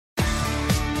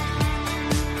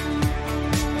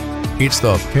It's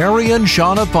the Perry and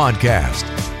Shauna podcast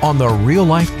on the real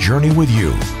life journey with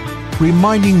you,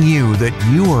 reminding you that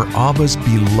you are Abba's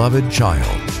beloved child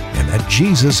and that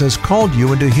Jesus has called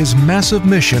you into his massive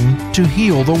mission to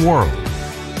heal the world.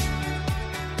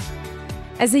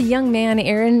 As a young man,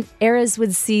 Erez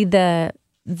would see the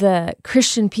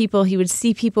Christian people. He would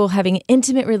see people having an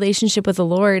intimate relationship with the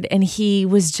Lord, and he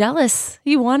was jealous.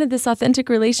 He wanted this authentic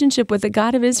relationship with the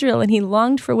God of Israel, and he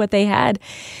longed for what they had.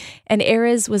 And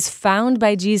Erez was found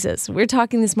by Jesus. We're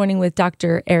talking this morning with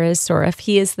Dr. Erez Soref.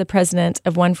 He is the president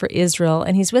of One for Israel,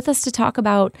 and he's with us to talk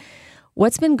about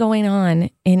what's been going on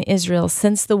in Israel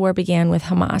since the war began with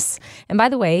Hamas. And by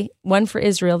the way, One for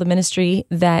Israel, the ministry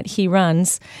that he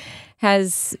runs,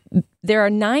 there are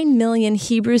 9 million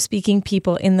Hebrew-speaking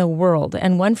people in the world,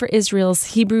 and One for Israel's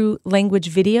Hebrew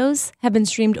language videos have been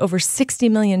streamed over 60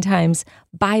 million times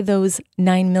by those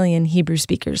 9 million Hebrew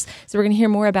speakers. So we're going to hear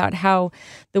more about how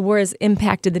the war has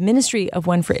impacted the ministry of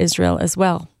One for Israel as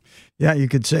well. Yeah, you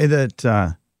could say that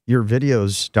your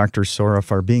videos, Dr.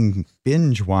 Soref, are being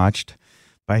binge-watched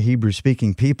by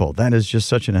Hebrew-speaking people. That is just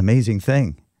such an amazing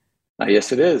thing.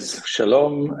 Yes, it is.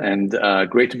 Shalom, and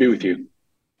great to be with you.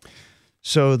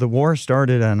 So the war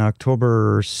started on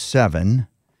October 7,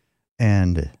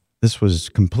 and this was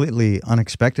completely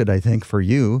unexpected, I think, for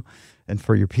you and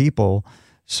for your people.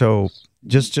 So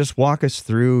just walk us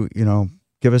through,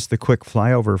 give us the quick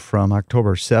flyover from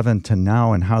October 7 to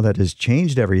now and how that has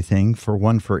changed everything for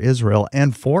One for Israel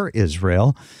and for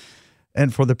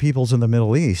the peoples in the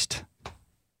Middle East.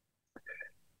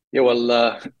 Yeah,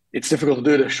 well, it's difficult to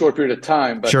do it in a short period of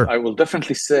time, but sure. I will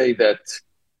definitely say that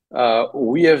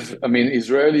Israelis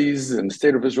and the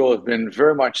state of Israel have been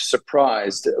very much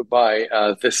surprised by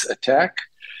this attack.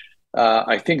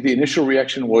 I think the initial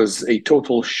reaction was a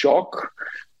total shock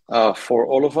for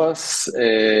all of us.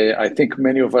 I think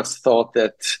many of us thought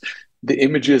that the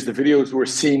images, the videos we're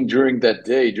seeing during that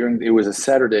day, it was a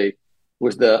Saturday,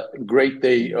 was the great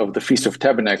day of the Feast of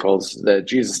Tabernacles that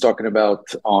Jesus is talking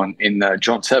about in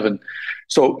John 7.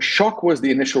 So shock was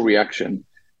the initial reaction.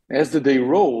 As the day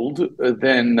rolled,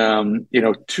 then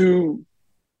two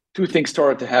things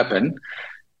started to happen.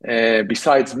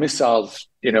 Besides missiles,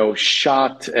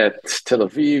 shot at Tel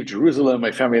Aviv, Jerusalem.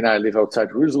 My family and I live outside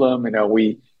Jerusalem.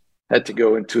 We had to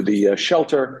go into the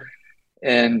shelter,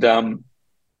 and a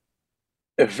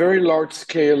very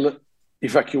large-scale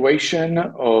evacuation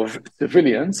of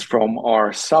civilians from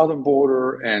our southern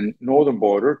border and northern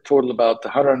border, total about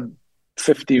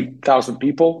 150,000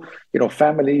 people,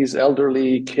 families,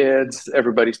 elderly, kids,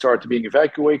 everybody started being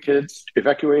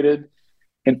evacuated.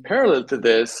 In parallel to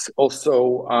this,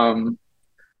 also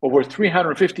over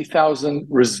 350,000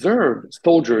 reserve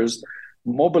soldiers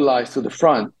mobilized to the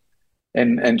front.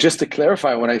 And just to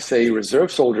clarify, when I say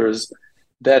reserve soldiers,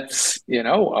 that's,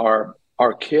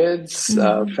 our kids,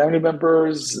 family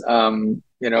members, and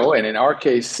in our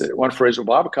case, One for Israel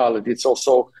Bible College, it's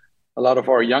also a lot of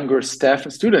our younger staff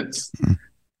and students.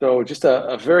 So just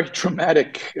a very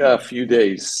traumatic few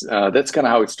days. That's kind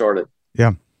of how it started.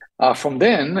 Yeah. From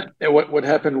then, what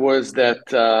happened was that,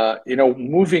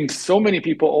 moving so many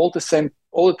people all at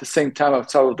the same time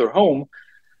outside of their home,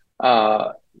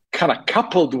 kind of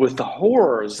coupled with the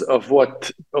horrors of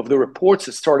the reports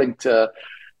is starting to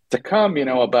come,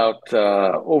 about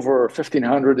over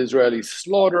 1,500 Israelis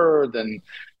slaughtered and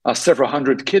several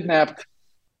hundred kidnapped.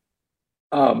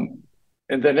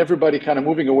 And then everybody kind of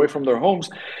moving away from their homes,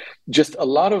 just a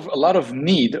lot of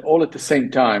need all at the same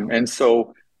time. And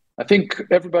so I think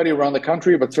everybody around the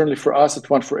country, but certainly for us at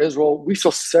One for Israel, we saw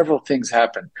several things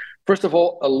happen. First of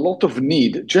all, a lot of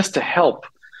need just to help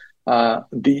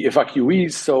the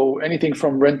evacuees. So anything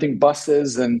from renting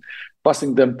buses and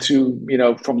busing them to,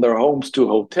 from their homes to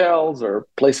hotels or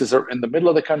places in the middle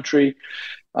of the country,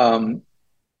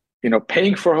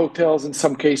 paying for hotels in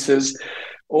some cases,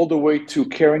 all the way to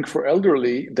caring for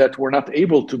elderly that were not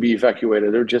able to be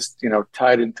evacuated. They're just,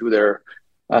 tied into their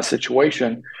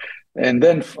situation. And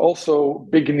then also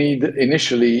big need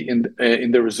initially in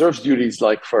the reserves duties,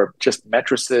 like for just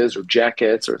mattresses or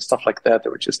jackets or stuff like that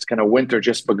were just kind of winter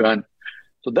just begun.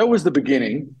 So that was the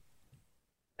beginning.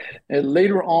 And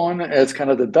later on, as kind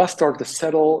of the dust started to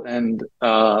settle and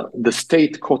the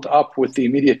state caught up with the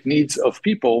immediate needs of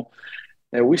people,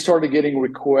 we started getting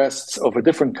requests of a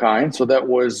different kind. So that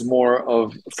was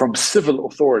more from civil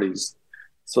authorities.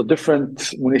 So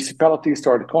different municipalities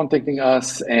started contacting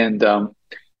us and,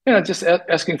 just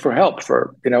asking for help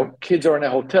for, kids are in a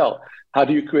hotel. How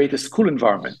do you create a school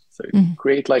environment? So you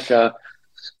create so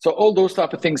all those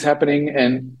type of things happening.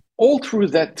 And all through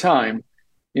that time,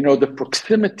 the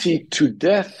proximity to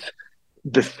death,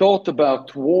 the thought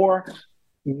about war,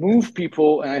 move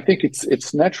people, and I think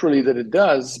it's naturally that it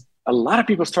does. A lot of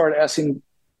people started asking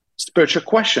spiritual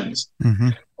questions. Mm-hmm.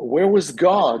 Where was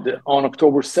God on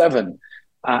October 7?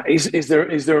 Is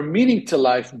there a meaning to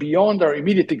life beyond our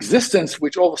immediate existence,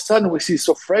 which all of a sudden we see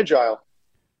so fragile?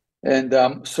 And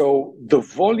so the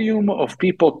volume of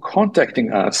people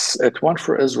contacting us at One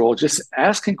for Israel, just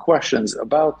asking questions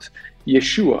about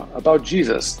Yeshua, about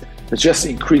Jesus, has just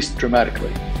increased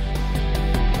dramatically.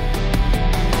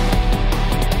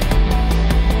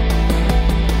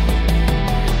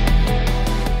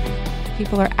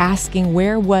 People are asking,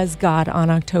 where was God on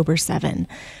October 7?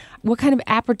 What kind of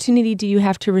opportunity do you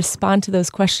have to respond to those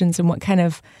questions, and what kind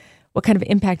of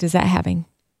impact is that having?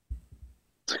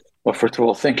 Well, first of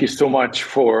all, thank you so much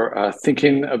for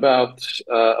thinking about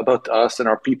us and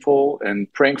our people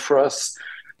and praying for us.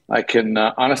 I can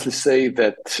honestly say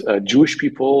that Jewish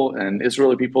people and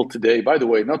Israeli people today, by the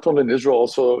way, not only in Israel,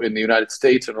 also in the United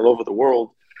States and all over the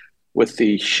world, with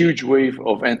the huge wave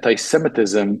of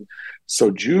anti-Semitism, so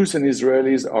Jews and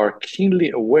Israelis are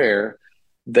keenly aware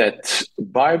that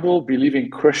Bible-believing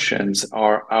Christians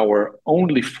are our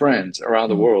only friends around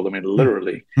the world. I mean,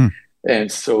 literally. And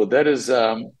so that is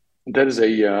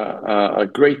a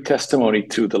great testimony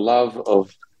to the love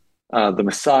of the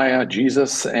Messiah,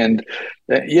 Jesus. And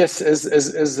yes,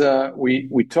 as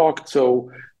we talked,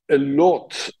 so a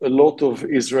lot of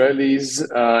Israelis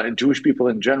and Jewish people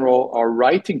in general are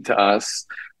writing to us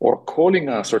or calling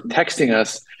us or texting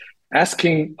us,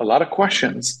 asking a lot of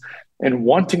questions and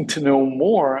wanting to know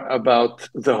more about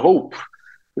the hope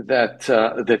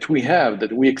that we have,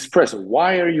 that we express.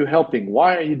 Why are you helping?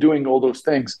 Why are you doing all those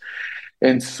things?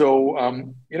 And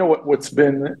so, what's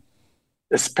been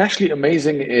especially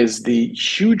amazing is the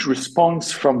huge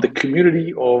response from the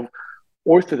community of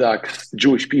Orthodox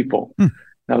Jewish people.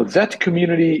 Now, that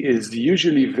community is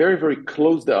usually very, very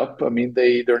closed up. I mean,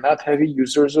 they're not heavy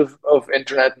users of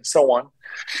internet and so on.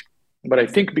 But I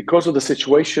think because of the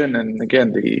situation, and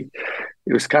again, it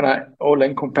was kind of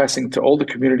all-encompassing to all the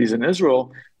communities in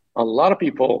Israel, a lot of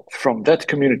people from that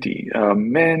community,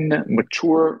 men,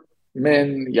 mature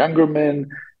men, younger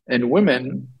men, and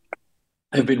women,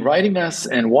 have been writing us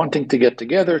and wanting to get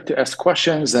together to ask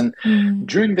questions. And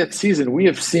during that season, we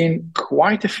have seen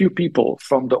quite a few people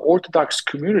from the Orthodox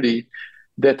community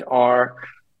that are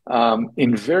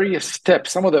in various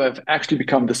steps. Some of them have actually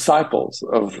become disciples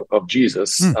of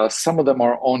Jesus. Some of them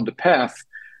are on the path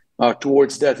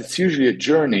towards that. It's usually a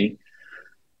journey.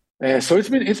 So it's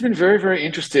been very, very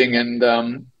interesting. And,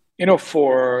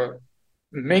 for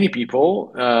many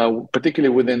people,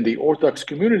 particularly within the Orthodox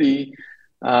community,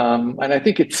 and I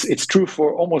think it's true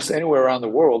for almost anywhere around the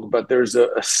world, but there's a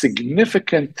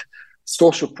significant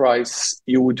social price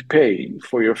you would pay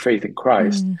for your faith in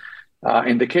Christ.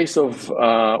 In the case of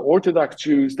Orthodox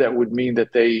Jews, that would mean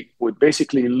that they would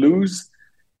basically lose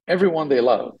everyone they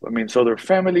love. I mean, so their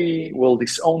family will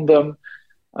disown them,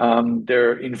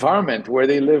 their environment where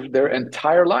they live their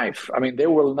entire life. I mean,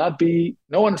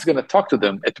 no one's going to talk to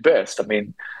them at best. I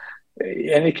mean,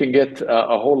 and it can get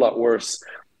a whole lot worse.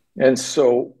 And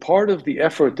so part of the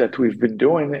effort that we've been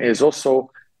doing is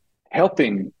also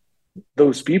helping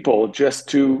those people just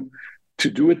to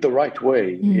do it the right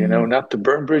way, not to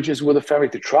burn bridges with a family,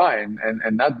 to try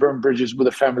and not burn bridges with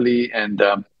a family, and,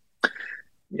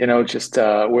 just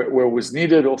where it was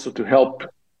needed, also to help,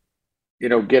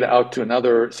 get out to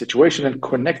another situation and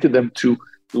connected them to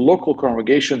local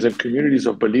congregations and communities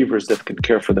of believers that can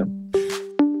care for them.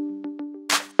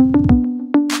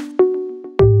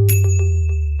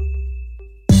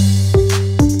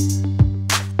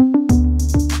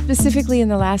 Specifically in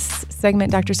the last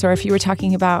segment, Dr. Soref, you were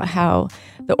talking about how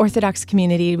the Orthodox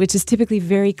community, which is typically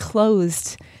very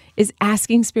closed, is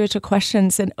asking spiritual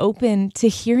questions and open to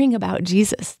hearing about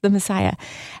Jesus, the Messiah.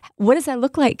 What does that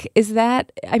look like? Is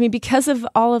that, because of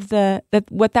all of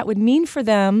what that would mean for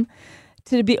them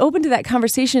to be open to that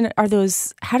conversation, how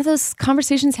do those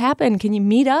conversations happen? Can you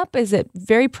meet up? Is it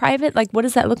very private? Like, what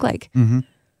does that look like? Mm-hmm.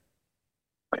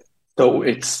 So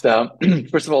it's,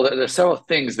 first of all, there's several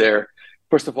things there.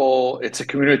 First of all, it's a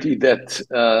community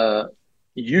that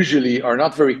usually are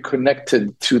not very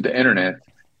connected to the internet.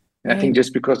 And I think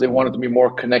just because they wanted to be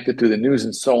more connected to the news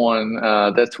and so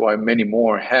on, that's why many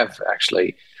more have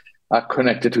actually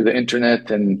connected to the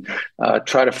internet and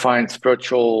try to find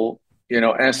spiritual,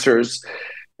 answers.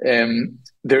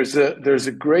 There's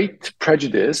a great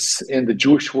prejudice in the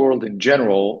Jewish world in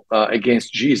general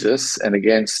against Jesus and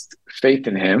against faith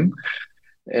in him.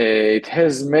 It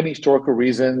has many historical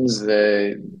reasons.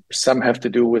 Some have to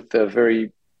do with a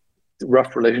very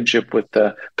rough relationship with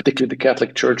particularly the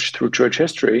Catholic Church through church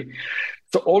history.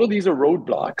 So all of these are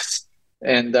roadblocks.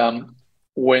 And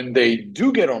when they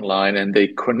do get online and they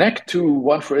connect to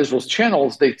One for Israel's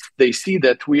channels, they see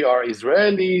that we are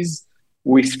Israelis,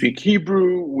 we speak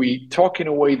Hebrew, we talk in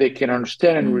a way they can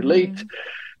understand and relate.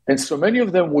 And so many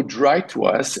of them would write to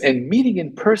us, and meeting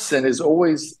in person is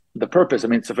always the purpose. I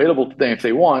mean, it's available to them if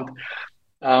they want.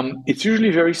 It's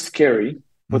usually very scary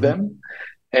for them,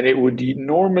 and it would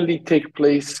normally take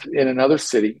place in another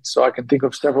city. So I can think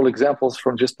of several examples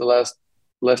from just the last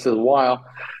little while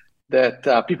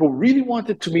that people really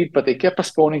wanted to meet, but they kept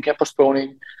postponing,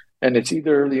 and it's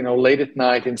either late at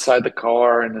night inside the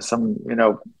car in some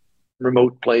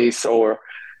remote place, or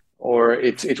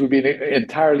it would be an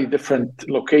entirely different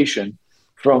location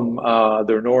from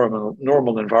their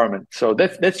normal environment. So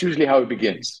that's usually how it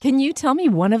begins. Can you tell me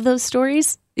one of those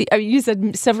stories? You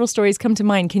said several stories come to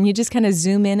mind. Can you just kind of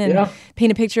zoom in and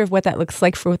paint a picture of what that looks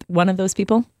like for one of those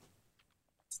people?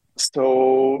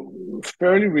 So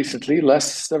fairly recently,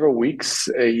 last several weeks,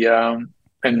 a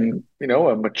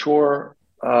mature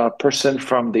person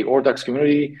from the Orthodox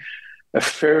community, a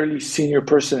fairly senior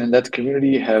person in that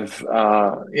community, have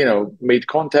made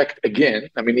contact again.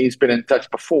 I mean, he's been in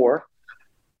touch before,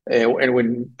 and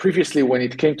when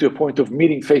it came to a point of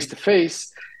meeting face to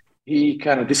face, he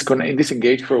kind of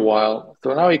disengaged for a while.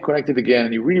 So now he connected again,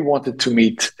 and he really wanted to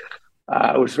meet.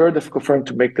 It was very difficult for him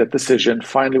to make that decision.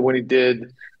 Finally, when he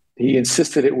did, he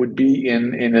insisted it would be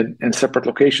in a separate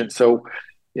location. So,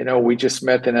 we just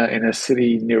met in a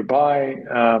city nearby,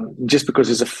 just because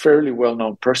he's a fairly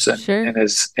well-known person in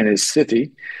his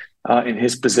city, in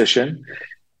his position,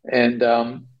 and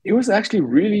it was actually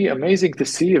really amazing to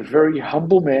see a very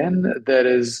humble man that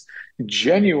is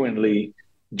genuinely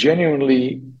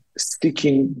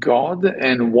seeking God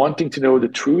and wanting to know the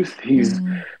truth. He's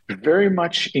very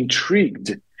much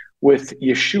intrigued with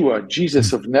Yeshua,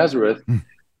 Jesus of Nazareth.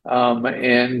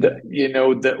 And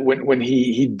that when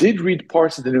he did read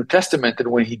parts of the New Testament,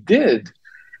 and when he did,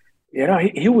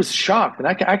 he was shocked, and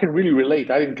I can really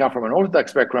relate. I didn't come from an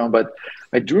Orthodox background, but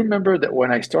I do remember that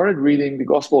when I started reading the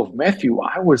Gospel of Matthew,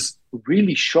 I was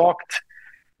really shocked.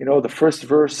 The first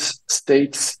verse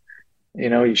states,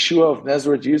 Yeshua of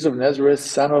Nazareth, Jesus of Nazareth,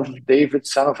 son of David,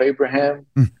 son of Abraham.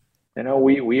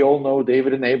 We all know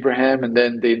David and Abraham, and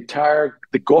then the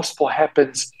Gospel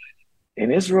happens in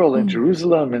Israel and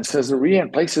Jerusalem and Caesarea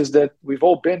and places that we've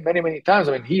all been many, many times.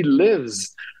 I mean, he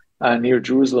lives near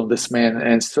Jerusalem, this man.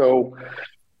 And so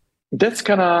that's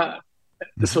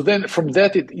so then from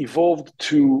that, it evolved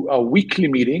to weekly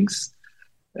meetings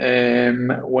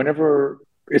whenever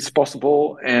it's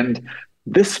possible. And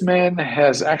this man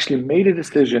has actually made a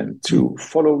decision to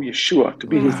follow Yeshua, to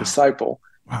be his disciple.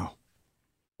 Wow.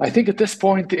 I think at this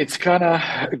point, it's kind of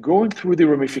going through the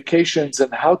ramifications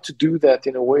and how to do that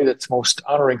in a way that's most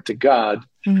honoring to God,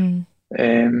 and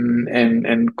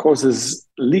causes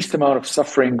least amount of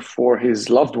suffering for his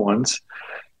loved ones.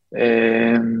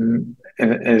 And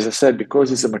as I said, because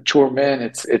he's a mature man,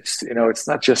 it's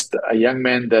not just a young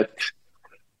man that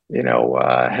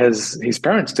has his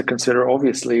parents to consider,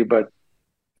 obviously, but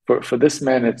for this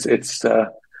man, it's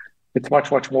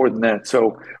much, much more than that.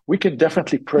 So we can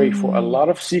definitely pray for a lot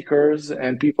of seekers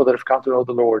and people that have come to know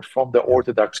the Lord from the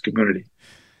Orthodox community.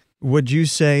 Would you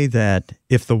say that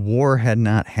if the war had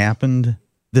not happened,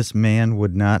 this man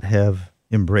would not have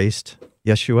embraced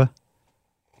Yeshua?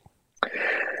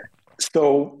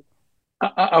 So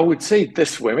I would say it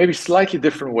this way, maybe slightly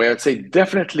different way. I'd say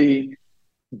definitely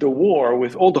the war,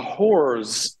 with all the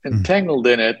horrors entangled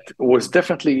in it, was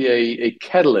definitely a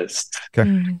catalyst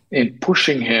in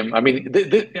pushing him. I mean,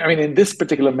 in this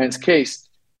particular man's case,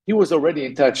 he was already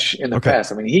in touch in the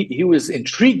past. I mean, he was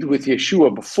intrigued with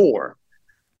Yeshua before,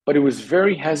 but he was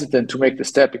very hesitant to make the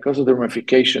step because of the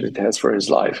ramification it has for his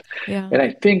life. Yeah. And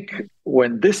I think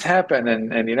when this happened,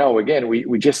 and again,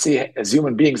 we just see as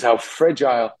human beings how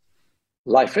fragile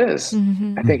life is.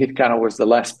 I think it kind of was the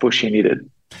last push he needed.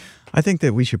 I think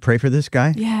that we should pray for this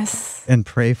guy. Yes. And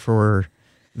pray for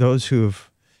those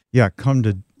who've come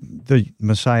to the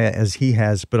Messiah as he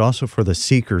has, but also for the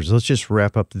seekers. Let's just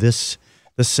wrap up this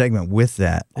segment with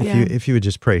that. If you would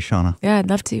just pray, Shauna. Yeah, I'd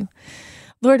love to.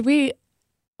 Lord,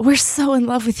 we're so in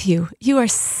love with you. You are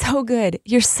so good.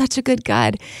 You're such a good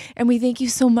God. And we thank you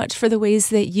so much for the ways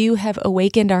that you have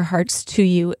awakened our hearts to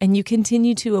you, and you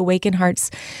continue to awaken hearts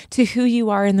to who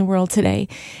you are in the world today.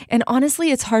 And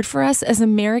honestly, it's hard for us as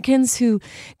Americans who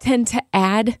tend to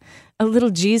add a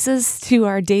little Jesus to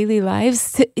our daily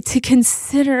lives to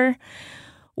consider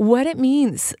what it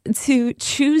means to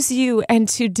choose you and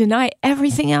to deny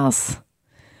everything else.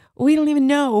 We don't even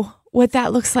know what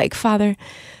that looks like, Father.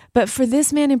 But for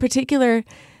this man in particular,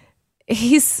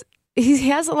 he's he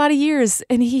has a lot of years,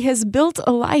 and he has built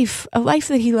a life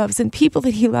that he loves and people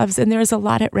that he loves, and there is a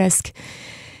lot at risk.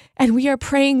 And we are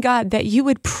praying, God, that you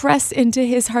would press into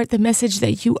his heart the message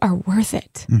that you are worth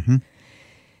it. Mm-hmm.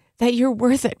 That you're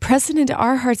worth it. Press it into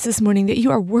our hearts this morning, that you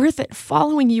are worth it,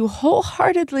 following you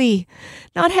wholeheartedly,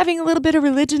 not having a little bit of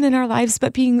religion in our lives,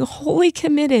 but being wholly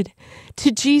committed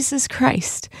to Jesus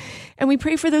Christ. And we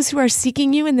pray for those who are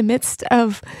seeking you in the midst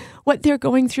of what they're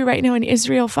going through right now in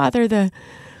Israel, Father, the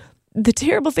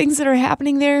terrible things that are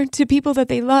happening there to people that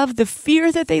they love, the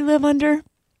fear that they live under.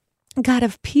 God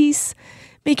of peace,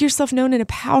 make yourself known in a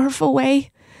powerful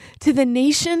way to the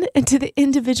nation and to the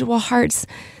individual hearts,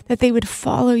 that they would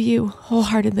follow you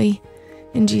wholeheartedly.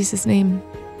 In Jesus' name.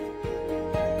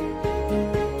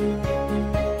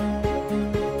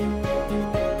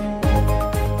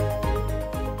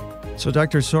 So,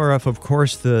 Dr. Soroff, of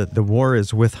course, the war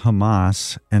is with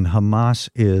Hamas, and Hamas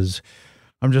is,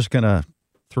 I'm just going to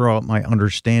throw out my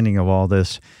understanding of all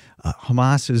this.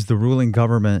 Hamas is the ruling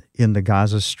government in the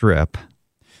Gaza Strip.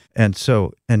 And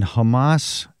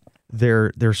Hamas,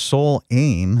 their sole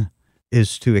aim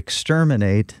is to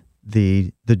exterminate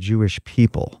the Jewish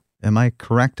people. Am I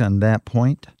correct on that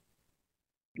point?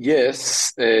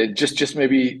 Yes, just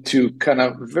maybe to kind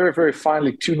of very, very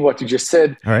finely tune what you just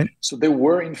said. All right. So they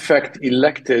were in fact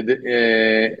elected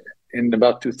in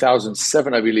about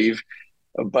 2007, I believe,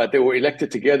 but they were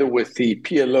elected together with the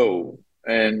PLO.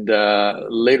 And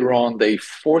later on, they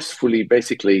forcefully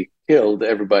basically killed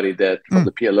everybody from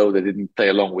the PLO that didn't play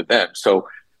along with them. So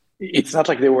it's not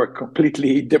like they were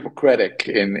completely democratic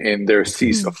in their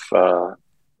seize of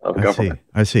government.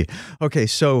 I see. Okay,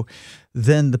 so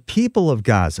then the people of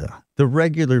Gaza, the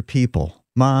regular people,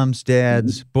 moms,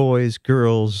 dads, boys,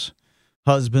 girls,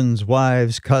 husbands,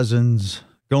 wives, cousins,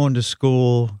 going to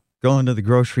school, going to the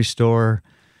grocery store,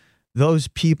 those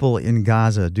people in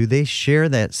Gaza, do they share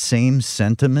that same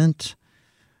sentiment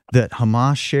that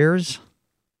Hamas shares?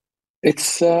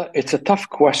 It's a tough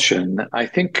question. I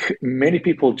think many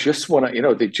people just want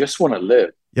to, they just want to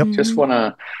live. Yep. Just want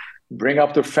to bring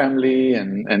up their family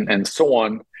and so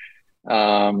on,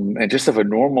 and just have a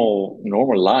normal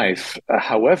life.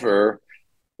 However,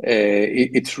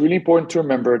 it's really important to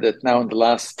remember that now in the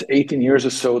last 18 years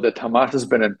or so that Hamas has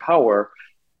been in power,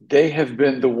 they have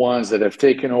been the ones that have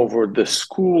taken over the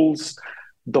schools,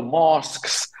 the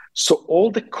mosques. So all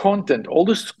the content, all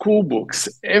the school books,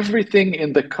 everything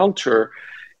in the culture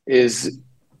is,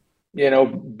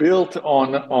 built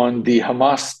on the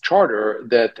Hamas charter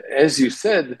that, as you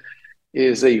said,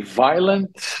 is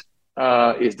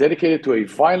dedicated to a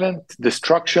violent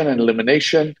destruction and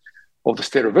elimination of the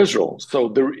state of Israel. So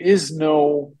there is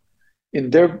no, in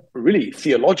their really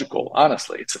theological,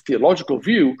 honestly, it's a theological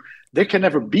view, there can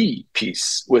never be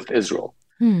peace with Israel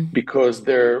because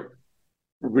their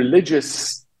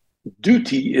religious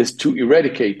duty is to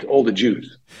eradicate all the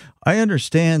Jews. I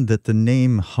understand that the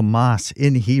name Hamas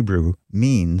in Hebrew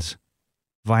means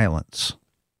violence.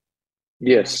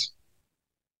 Yes.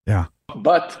 Yeah.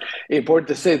 But important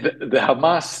to say that the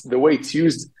Hamas, the way it's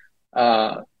used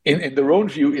in their own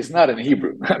view, is not in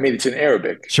Hebrew. I mean, it's in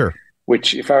Arabic. Sure.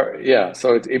 Which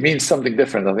so it means something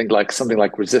different. I think like something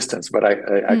like resistance, but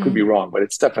I could be wrong. But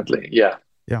it's definitely yeah.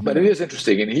 But it is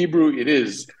interesting. In Hebrew, it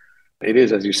is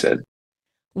as you said.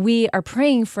 We are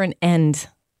praying for an end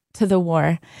to the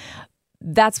war.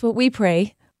 That's what we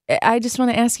pray. I just want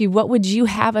to ask you, what would you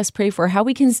have us pray for? How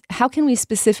can we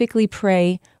specifically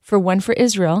pray for one for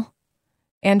Israel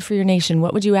and for your nation?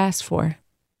 What would you ask for?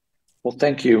 Well,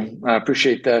 thank you. I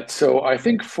appreciate that. So I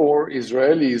think for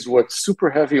Israelis, what's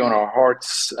super heavy on our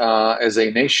hearts as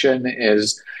a nation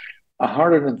is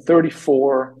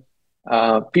 134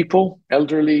 people,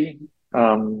 elderly,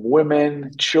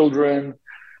 women, children,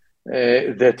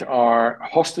 that are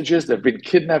hostages that have been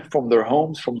kidnapped from their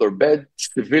homes, from their beds,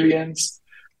 civilians,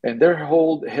 and they're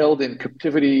held in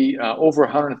captivity over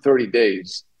 130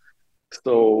 days.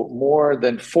 So more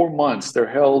than 4 months, they're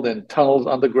held in tunnels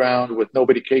underground with no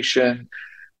medication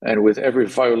and with every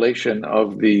violation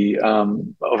of the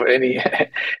of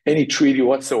any treaty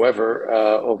whatsoever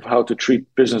of how to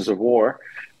treat prisoners of war.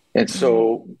 And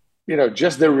so,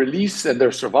 just their release and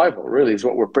their survival really is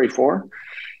what we're praying for.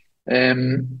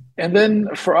 And then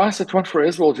for us at One for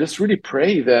Israel, just really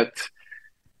pray that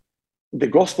the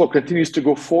gospel continues to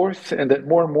go forth and that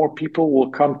more and more people will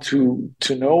come to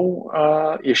know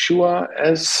Yeshua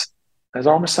as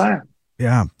our Messiah.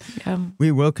 Yeah,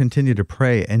 we will continue to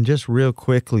pray. And just real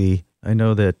quickly, I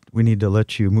know that we need to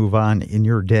let you move on in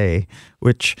your day,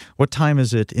 what time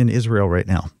is it in Israel right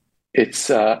now? It's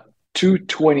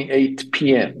 2:28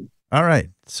 p.m. All right.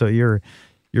 So you're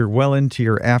well into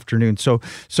your afternoon. So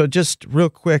just real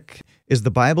quick, Is the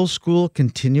Bible school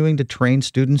continuing to train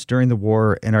students during the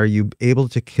war, and are you able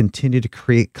to continue to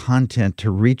create content to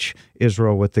reach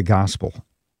Israel with the gospel?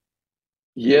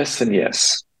 Yes and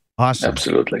yes. Awesome.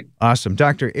 Absolutely. Awesome.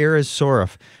 Dr. Erez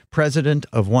Soref, president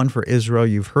of One for Israel,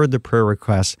 you've heard the prayer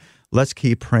requests. Let's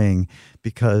keep praying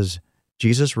because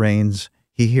Jesus reigns,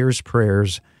 he hears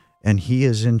prayers, and he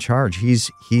is in charge.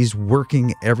 He's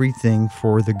working everything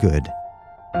for the good.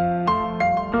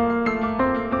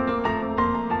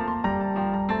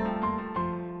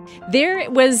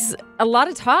 There was a lot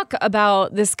of talk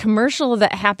about this commercial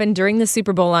that happened during the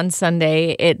Super Bowl on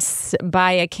Sunday. It's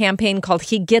by a campaign called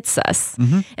He Gets Us.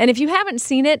 Mm-hmm. And if you haven't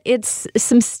seen it, it's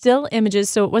some still images.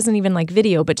 So it wasn't even like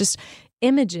video, but just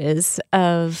images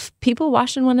of people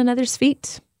washing one another's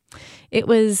feet. It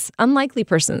was unlikely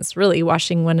persons really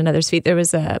washing one another's feet. There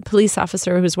was a police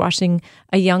officer who was washing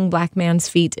a young black man's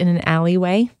feet in an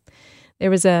alleyway. There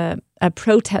was a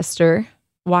protester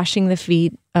washing the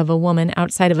feet of a woman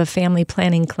outside of a family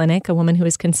planning clinic, a woman who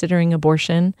is considering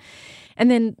abortion.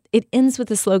 And then it ends with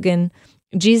the slogan,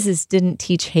 Jesus didn't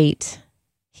teach hate.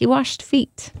 He washed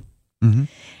feet. Mm-hmm.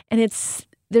 And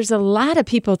there's a lot of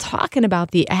people talking about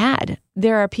the ad.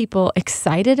 There are people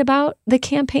excited about the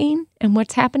campaign and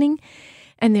what's happening.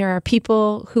 And there are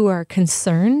people who are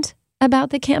concerned about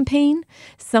the campaign.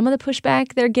 Some of the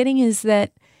pushback they're getting is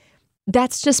that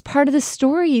that's just part of the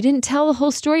story. You didn't tell the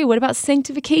whole story. What about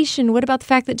sanctification? What about the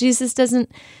fact that Jesus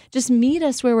doesn't just meet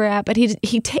us where we're at, but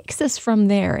he takes us from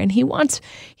there, and he wants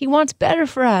better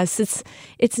for us.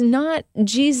 It's not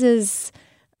Jesus.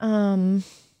 What's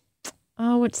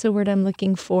the word I'm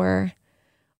looking for?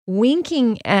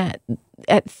 Winking at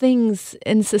things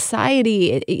in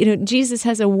society. Jesus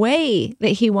has a way that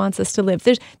he wants us to live.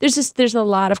 There's a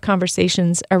lot of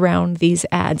conversations around these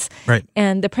ads. Right.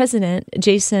 And the president,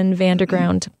 Jason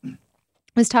Vanderground,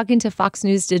 was talking to Fox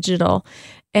News Digital,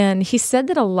 and he said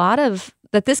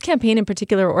that this campaign in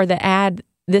particular, or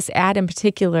this ad in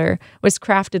particular, was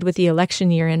crafted with the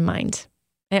election year in mind.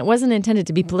 And it wasn't intended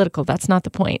to be political. That's not the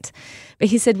point. But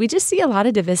he said, we just see a lot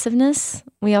of divisiveness.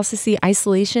 We also see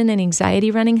isolation and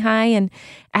anxiety running high. And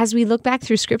as we look back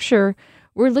through Scripture,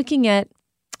 we're looking at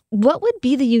what would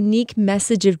be the unique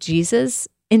message of Jesus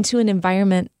into an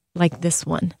environment like this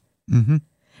one. Mm-hmm.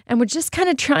 And we're just kind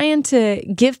of trying to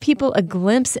give people a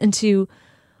glimpse into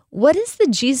what is the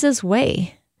Jesus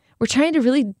way. We're trying to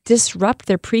really disrupt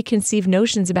their preconceived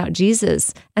notions about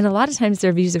Jesus, and a lot of times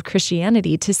their views of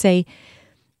Christianity, to say,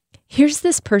 here's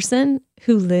this person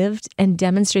who lived and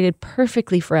demonstrated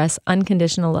perfectly for us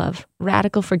unconditional love,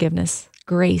 radical forgiveness,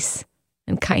 grace,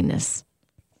 and kindness.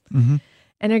 Mm-hmm.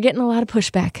 And they're getting a lot of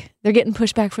pushback. They're getting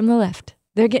pushback from the left.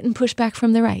 They're getting pushback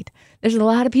from the right. There's a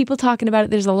lot of people talking about it.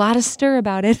 There's a lot of stir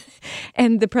about it.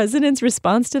 And the president's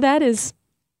response to that is,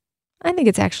 I think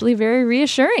it's actually very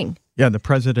reassuring. Yeah, the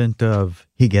president of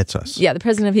He Gets Us. Yeah, the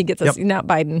president of He Gets Us, not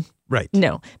Biden. Right.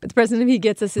 No, but the president of He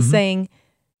Gets Us is saying,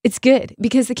 it's good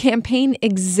because the campaign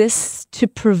exists to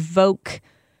provoke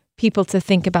people to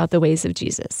think about the ways of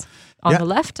Jesus. On the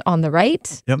left, on the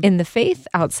right, in the faith,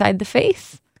 outside the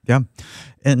faith. Yeah.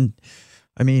 And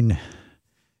I mean,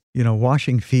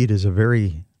 washing feet is a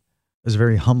very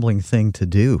humbling thing to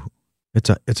do.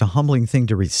 It's a humbling thing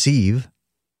to receive.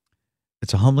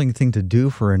 It's a humbling thing to do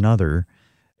for another.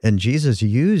 And Jesus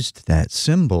used that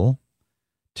symbol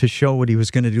to show what he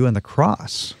was going to do on the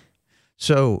cross.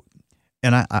 So,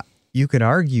 and you could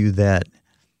argue that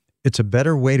it's a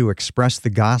better way to express the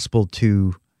gospel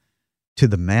to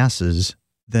the masses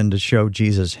than to show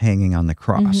Jesus hanging on the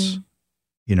cross.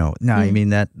 Mm-hmm. I mean,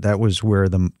 that was where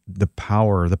the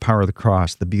power of the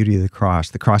cross, the beauty of the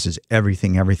cross is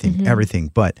everything, mm-hmm.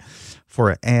 everything. But for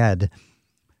an ad,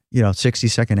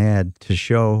 60-second ad to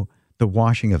show the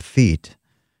washing of feet,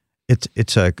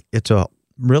 it's a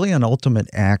really an ultimate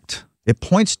act. It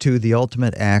points to the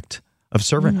ultimate act of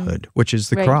servanthood, which is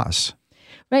the cross.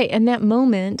 Right. And that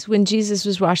moment when Jesus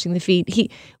was washing the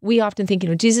feet, we often think,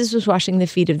 Jesus was washing the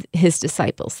feet of his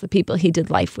disciples, the people he did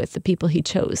life with, the people he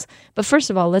chose. But first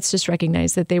of all, let's just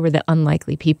recognize that they were the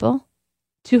unlikely people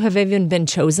to have even been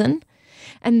chosen.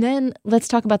 And then let's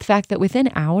talk about the fact that within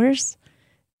hours,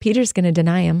 Peter's going to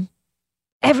deny him.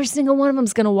 Every single one of them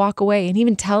is going to walk away. And he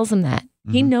even tells him that.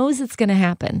 Mm-hmm. He knows it's going to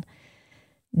happen.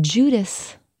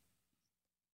 Judas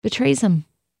betrays him.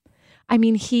 I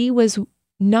mean, he was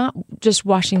not just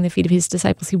washing the feet of his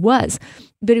disciples,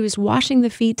 but he was washing the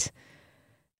feet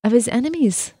of his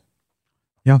enemies.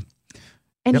 Yeah.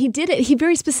 And he did it. He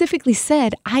very specifically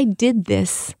said, I did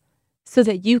this so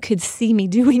that you could see me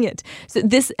doing it. So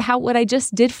what I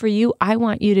just did for you, I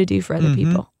want you to do for other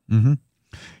people. Mm-hmm.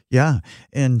 Yeah.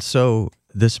 And so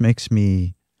this makes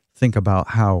me think about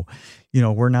how,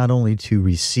 we're not only to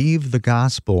receive the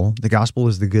gospel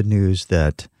is the good news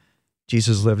that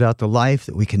Jesus lived out the life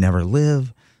that we can never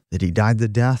live, that he died the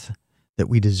death that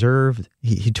we deserve.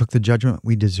 He took the judgment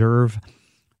we deserve,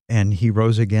 and he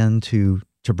rose again to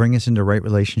bring us into right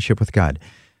relationship with God.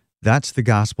 That's the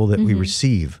gospel that we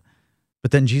receive.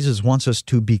 But then Jesus wants us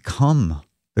to become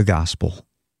the gospel,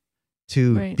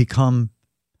 to become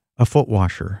a foot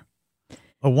washer.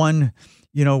 When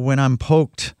I'm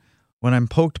poked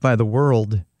by the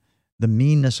world, the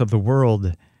meanness of the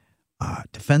world,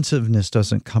 defensiveness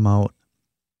doesn't come out,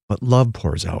 but love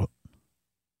pours out.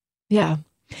 Yeah.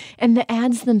 And the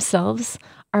ads themselves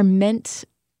are meant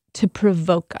to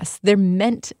provoke us. They're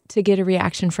meant to get a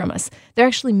reaction from us. They're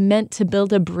actually meant to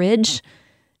build a bridge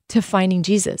to finding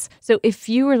Jesus. So if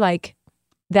you were like,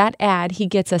 that ad, he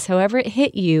gets us, however it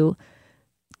hit you,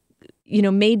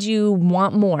 made you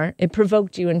want more, it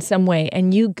provoked you in some way,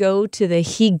 and you go to the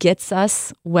He Gets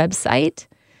Us website,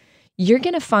 you're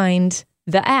going to find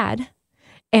the ad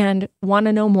and want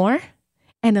to know more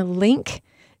and a link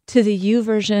to the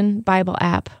YouVersion Bible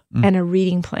app and a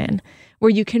reading plan where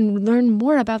you can learn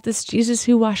more about this Jesus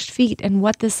who washed feet and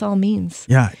what this all means.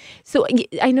 Yeah. So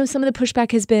I know some of the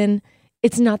pushback has been,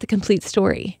 it's not the complete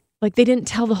story. Like they didn't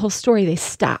tell the whole story, they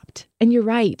stopped. And you're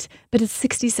right, but it's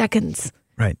 60 seconds.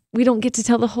 Right. We don't get to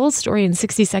tell the whole story in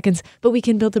 60 seconds, but we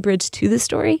can build a bridge to the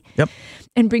story. Yep.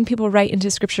 And bring people right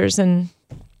into scriptures. And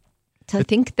I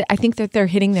think that they're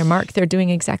hitting their mark. They're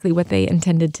doing exactly what they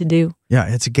intended to do.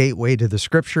 Yeah, it's a gateway to the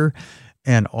scripture.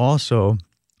 And also,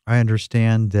 I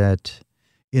understand that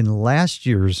in last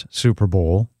year's Super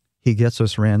Bowl, He Gets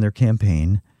Us ran their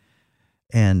campaign,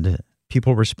 and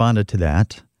people responded to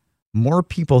that. More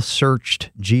people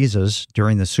searched Jesus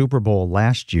during the Super Bowl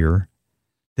last year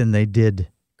than they did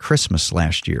Christmas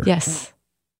last year. Yes.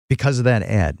 Because of that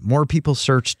ad. More people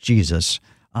searched Jesus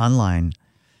online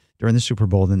during the Super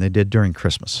Bowl than they did during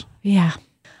Christmas. Yeah.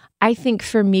 I think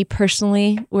for me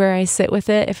personally, where I sit with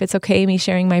it, if it's okay, me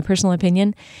sharing my personal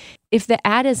opinion, if the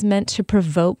ad is meant to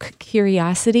provoke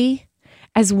curiosity,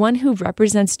 as one who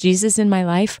represents Jesus in my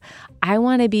life, I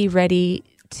want to be ready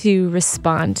to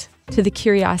respond to the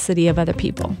curiosity of other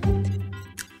people.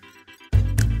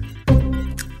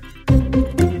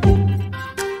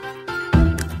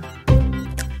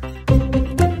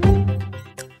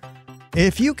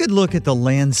 If you could look at the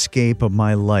landscape of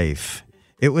my life,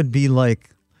 it would be like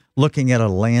looking at a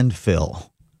landfill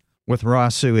with raw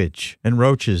sewage and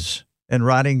roaches and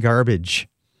rotting garbage.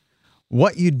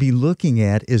 What you'd be looking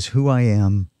at is who I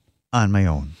am on my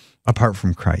own, apart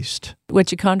from Christ. What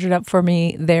you conjured up for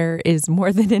me there is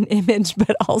more than an image,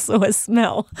 but also a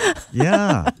smell.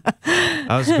 Yeah.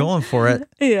 I was going for it.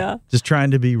 Yeah. Just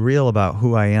trying to be real about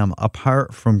who I am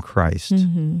apart from Christ.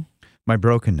 Mm-hmm. My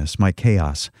brokenness, my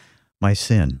chaos, my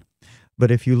sin. But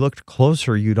if you looked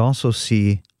closer, you'd also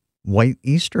see white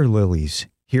Easter lilies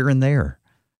here and there,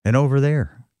 and over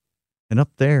there, and up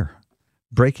there,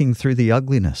 breaking through the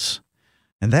ugliness.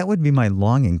 And that would be my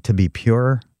longing to be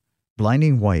pure,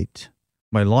 blinding white,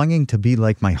 my longing to be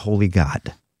like my holy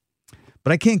God.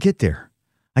 But I can't get there.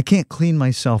 I can't clean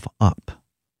myself up.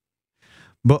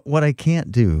 But what I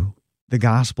can't do, the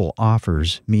gospel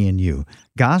offers me and you.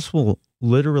 Gospel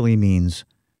literally means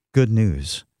good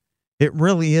news. It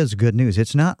really is good news.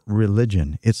 It's not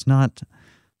religion. It's not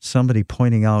somebody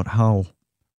pointing out how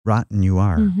rotten you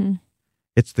are. Mm-hmm.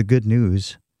 It's the good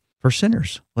news for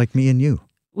sinners like me and you.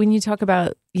 When you talk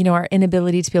about, our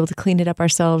inability to be able to clean it up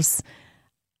ourselves,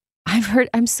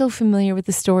 I'm so familiar with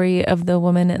the story of the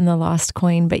woman and the lost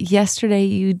coin, but yesterday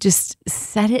you just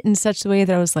said it in such a way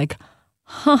that I was like,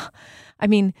 huh. I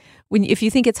mean, if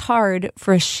you think it's hard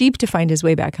for a sheep to find his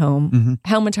way back home,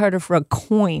 how much harder for a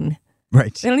coin?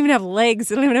 Right. They don't even have legs.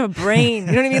 They don't even have a brain.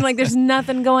 You know what I mean? Like there's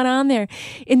nothing going on there.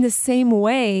 In the same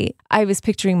way, I was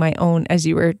picturing my own, as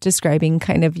you were describing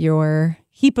kind of your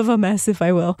heap of a mess, if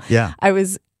I will. Yeah. I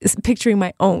was picturing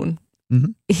my own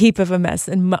heap of a mess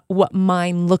and what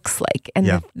mine looks like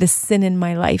and the sin in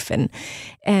my life.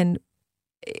 And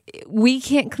we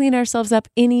can't clean ourselves up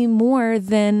any more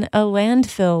than a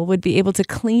landfill would be able to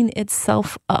clean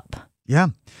itself up. Yeah.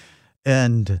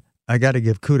 And I got to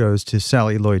give kudos to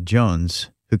Sally Lloyd-Jones,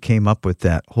 who came up with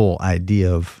that whole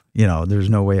idea of, there's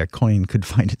no way a coin could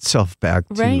find itself back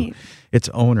to its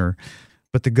owner.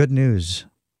 But the good news,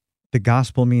 the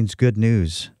gospel means good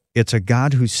news. It's a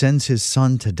God who sends his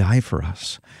son to die for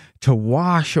us, to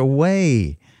wash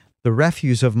away the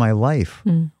refuse of my life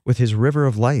with his river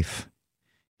of life.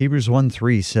 Hebrews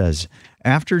 1:3 says,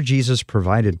 after Jesus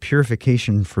provided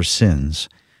purification for sins,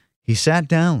 he sat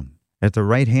down at the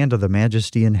right hand of the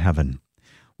majesty in heaven.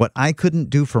 What I couldn't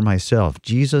do for myself,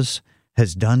 Jesus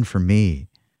has done for me.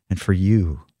 And for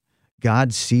you,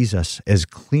 God sees us as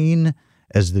clean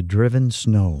as the driven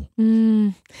snow.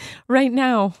 Right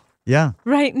now. Yeah.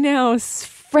 Right now,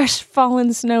 fresh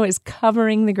fallen snow is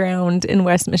covering the ground in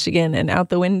West Michigan, and out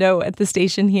the window at the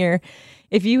station here.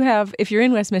 If you're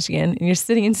in West Michigan and you're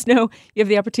sitting in snow, you have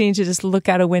the opportunity to just look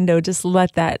out a window, just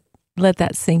let that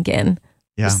sink in.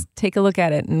 Yeah. Just take a look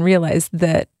at it and realize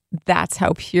that that's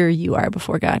how pure you are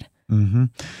before God. Mm-hmm.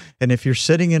 And if you're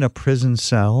sitting in a prison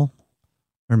cell,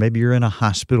 or maybe you're in a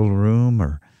hospital room,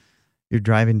 or you're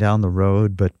driving down the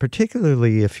road, but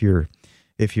particularly if you're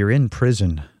in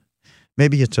prison,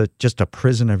 maybe it's just a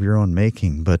prison of your own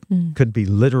making, but could be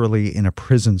literally in a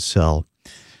prison cell,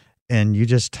 and you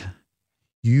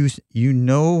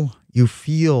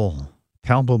feel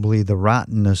palpably the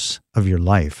rottenness of your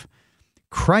life.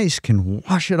 Christ can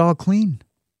wash it all clean.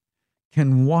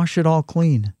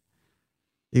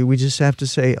 We just have to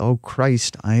say, "Oh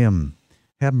Christ,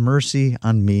 have mercy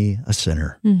on me, a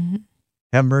sinner." Mm-hmm.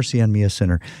 Have mercy on me, a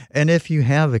sinner. And if you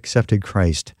have accepted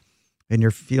Christ and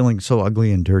you're feeling so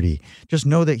ugly and dirty, just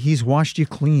know that he's washed you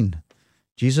clean.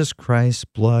 Jesus Christ's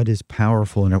blood is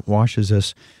powerful, and it washes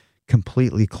us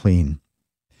completely clean.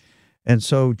 And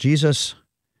so Jesus,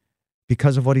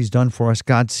 because of what he's done for us,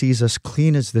 God sees us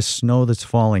clean as the snow that's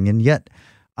falling. And yet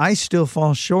I still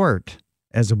fall short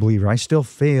as a believer. I still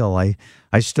fail.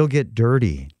 I still get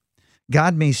dirty.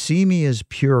 God may see me as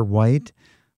pure white,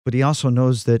 but he also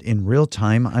knows that in real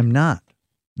time, I'm not.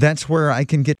 That's where I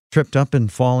can get tripped up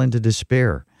and fall into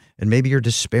despair. And maybe you're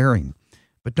despairing,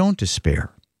 but don't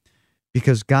despair,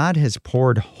 because God has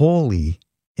poured holy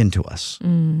into us.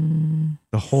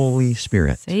 The Holy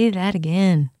Spirit. Say that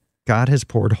again. God has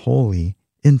poured holy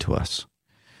into us.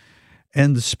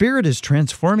 And the Spirit is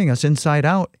transforming us inside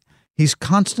out. He's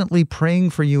constantly praying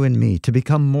for you and me to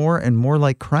become more and more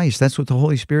like Christ. That's what the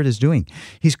Holy Spirit is doing.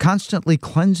 He's constantly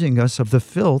cleansing us of the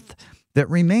filth that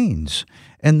remains.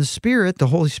 And the Spirit, the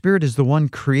Holy Spirit, is the one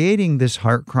creating this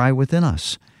heart cry within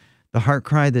us. The heart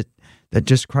cry that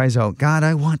just cries out, "God,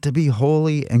 I want to be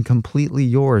holy and completely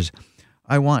yours.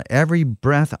 I want every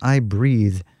breath I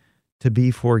breathe to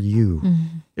be for you."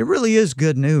 It really is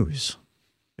good news.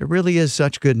 It really is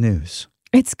such good news.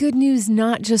 It's good news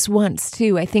not just once,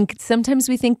 too. I think sometimes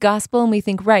we think gospel and we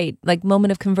think, right, like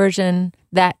moment of conversion,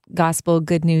 that gospel,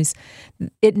 good news.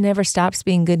 It never stops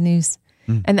being good news.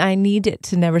 And I need it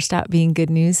to never stop being good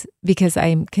news, because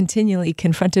I'm continually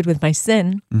confronted with my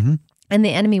sin. And the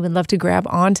enemy would love to grab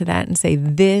onto that and say,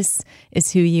 "This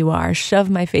is who you are." Shove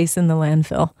my face in the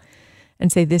landfill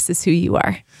and say, "This is who you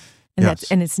are."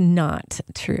 And it's not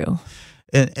true.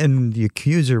 And the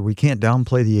accuser, we can't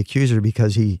downplay the accuser,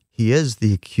 because he is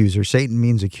the accuser. Satan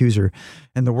means accuser.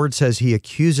 And the word says he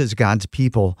accuses God's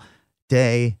people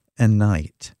day and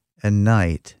night and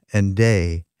night and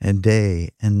day and day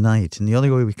and night. And the only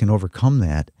way we can overcome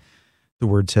that, the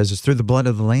word says, is through the blood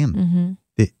of the Lamb.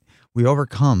 We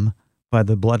overcome by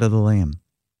the blood of the Lamb.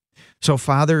 So,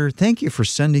 Father, thank you for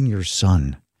sending your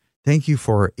Son. Thank you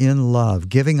for, in love,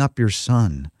 giving up your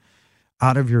Son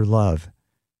out of your love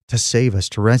to save us,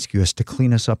 to rescue us, to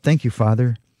clean us up. Thank you,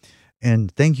 Father.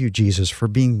 And thank you, Jesus, for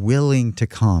being willing to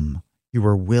come. You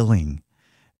were willing,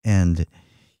 and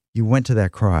you went to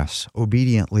that cross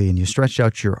obediently, and you stretched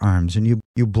out your arms, and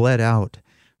you bled out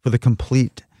for the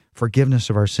complete forgiveness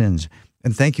of our sins.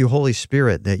 And thank you, Holy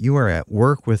Spirit, that you are at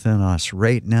work within us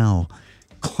right now,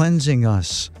 cleansing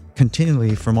us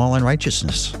continually from all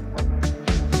unrighteousness.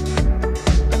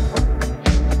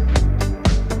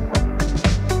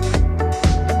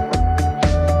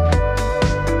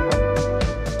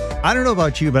 I don't know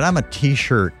about you, but I'm a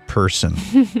T-shirt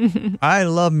person. I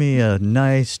love me a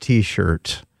nice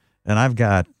T-shirt, and I've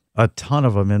got a ton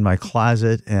of them in my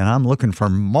closet, and I'm looking for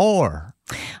more.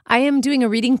 I am doing a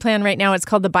reading plan right now. It's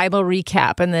called the Bible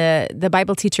Recap, and the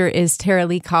Bible teacher is Tara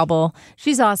Lee Cobble.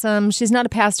 She's awesome. She's not a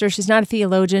pastor. She's not a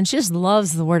theologian. She just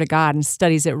loves the Word of God and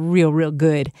studies it real, real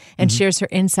good, and shares her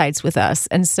insights with us.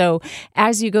 And so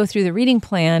as you go through the reading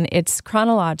plan, it's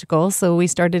chronological. So we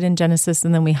started in Genesis,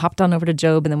 and then we hopped on over to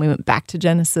Job, and then we went back to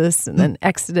Genesis, and then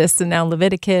Exodus, and now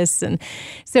Leviticus. And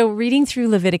so reading through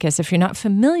Leviticus, if you're not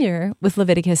familiar with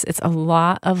Leviticus, it's a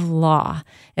lot of law.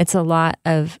 It's a lot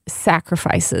of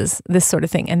sacrifices, this sort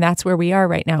of thing. And that's where we are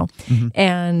right now.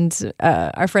 And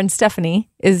our friend Stephanie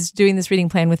is doing this reading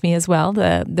plan with me as well,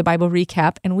 the Bible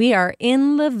Recap. And we are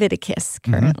in Leviticus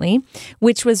currently,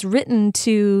 which was written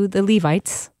to the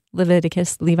Levites.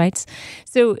 Levites.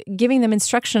 So giving them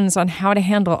instructions on how to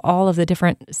handle all of the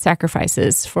different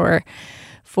sacrifices for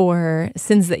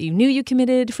sins that you knew you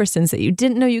committed, for sins that you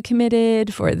didn't know you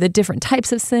committed, for the different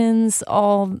types of sins,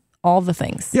 all the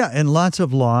things. Yeah, and lots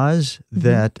of laws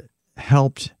that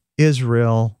helped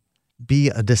Israel be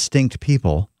a distinct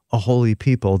people, a holy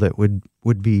people that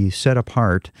would be set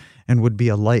apart and would be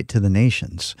a light to the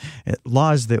nations.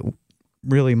 Laws that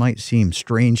really might seem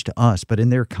strange to us, but in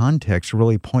their context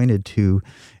really pointed to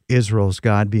Israel's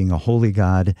God being a holy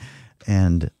God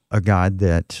and a God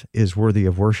that is worthy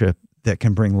of worship, that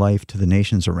can bring life to the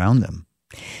nations around them.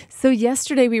 So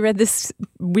yesterday we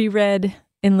read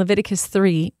in Leviticus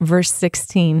 3, verse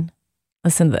 16.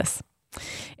 Listen to this.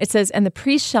 It says, "And the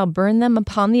priest shall burn them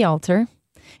upon the altar.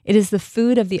 It is the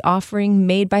food of the offering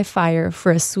made by fire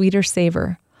for a sweeter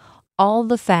savor. All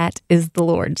the fat is the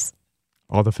Lord's."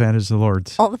 All the fat is the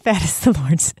Lord's. All the fat is the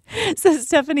Lord's. So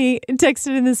Stephanie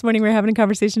texted in this morning. We were having a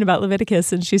conversation about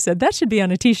Leviticus, and she said, that should be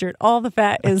on a T-shirt. All the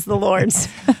fat is the Lord's.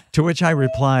 To which I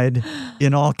replied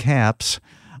in all caps,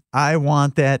 I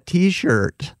want that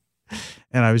T-shirt.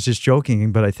 And I was just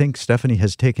joking, but I think Stephanie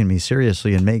has taken me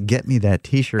seriously and may get me that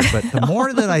T-shirt. But the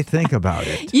more that I think about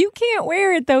it. You can't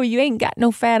wear it, though. You ain't got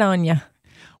no fat on you.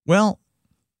 Well,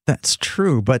 that's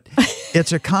true, but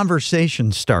it's a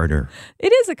conversation starter.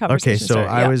 It is a conversation starter. Okay,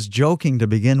 so I was joking to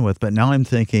begin with, but now I'm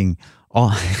thinking all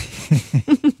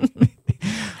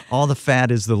the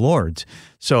fat is the Lord's.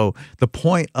 So the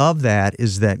point of that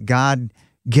is that God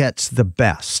gets the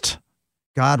best.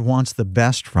 God wants the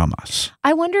best from us.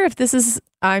 I wonder if this is,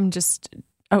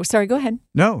 oh, sorry, go ahead.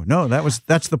 No,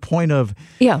 that's the point of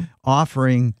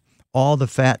offering all the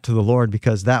fat to the Lord,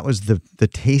 because that was the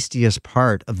tastiest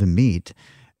part of the meat.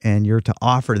 And you're to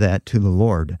offer that to the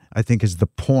Lord, I think, is the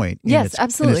point. Yes,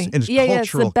 absolutely. In its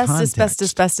it's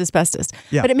the bestest.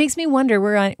 Yeah. But it makes me wonder,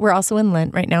 we're also in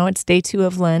Lent right now. It's day 2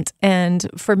 of Lent. And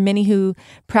for many who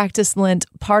practice Lent,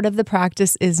 part of the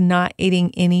practice is not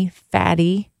eating any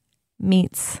fatty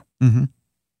meats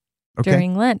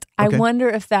during Lent. Okay. I wonder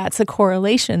if that's a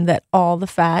correlation, that all the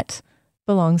fat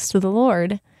belongs to the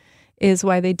Lord, is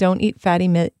why they don't eat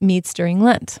fatty meats during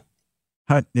Lent.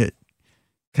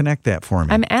 Connect that for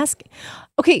me. I'm asking.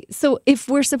 Okay, so if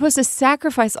we're supposed to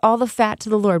sacrifice all the fat to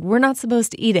the Lord, we're not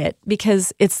supposed to eat it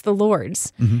because it's the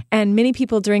Lord's. Mm-hmm. And many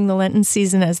people during the Lenten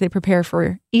season, as they prepare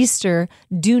for Easter,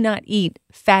 do not eat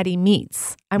fatty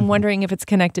meats. I'm wondering if it's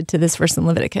connected to this verse in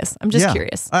Leviticus. I'm just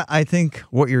curious. I think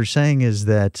what you're saying is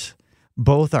that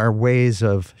both are ways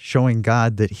of showing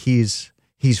God that He's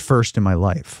first in my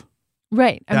life.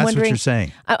 Right. That's what you're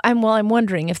saying. I'm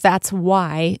wondering if that's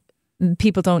why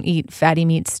people don't eat fatty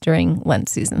meats during Lent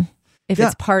season. If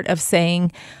it's part of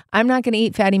saying, I'm not going to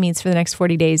eat fatty meats for the next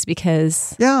 40 days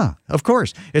because... Yeah, of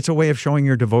course. It's a way of showing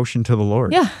your devotion to the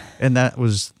Lord. Yeah. And that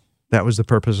was the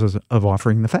purpose of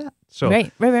offering the fat. So,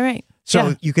 Right.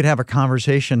 So you could have a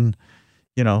conversation,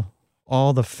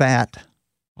 all the fat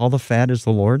is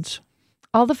the Lord's.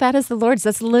 All the fat is the Lord's.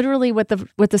 That's literally what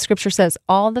the scripture says.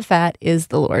 All the fat is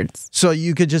the Lord's. So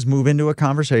you could just move into a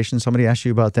conversation. Somebody asked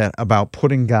you about that, about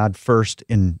putting God first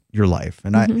in your life.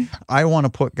 And I want to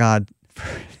put God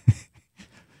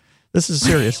This is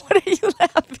serious. What are you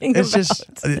laughing about? It's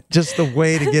just the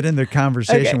way to get in the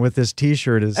conversation with this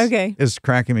T-shirt is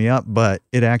cracking me up, but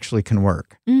it actually can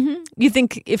work. Mm-hmm. You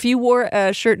think if you wore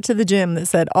a shirt to the gym that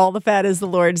said all the fat is the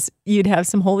Lord's, you'd have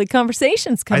some holy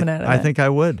conversations coming out of it? I think I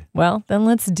would. Well, then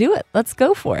let's do it. Let's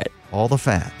go for it. All the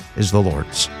fat is the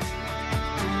Lord's.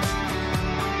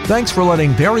 Thanks for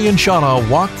letting Perry and Shauna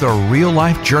walk the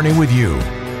real-life journey with you.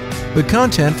 The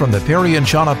content from the Perry and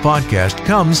Shauna podcast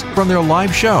comes from their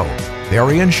live show,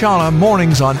 Perry and Shauna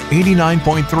Mornings on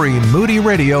 89.3 Moody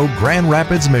Radio, Grand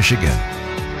Rapids, Michigan.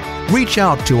 Reach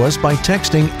out to us by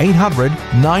texting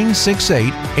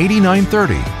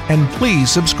 800-968-8930 and please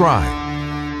subscribe.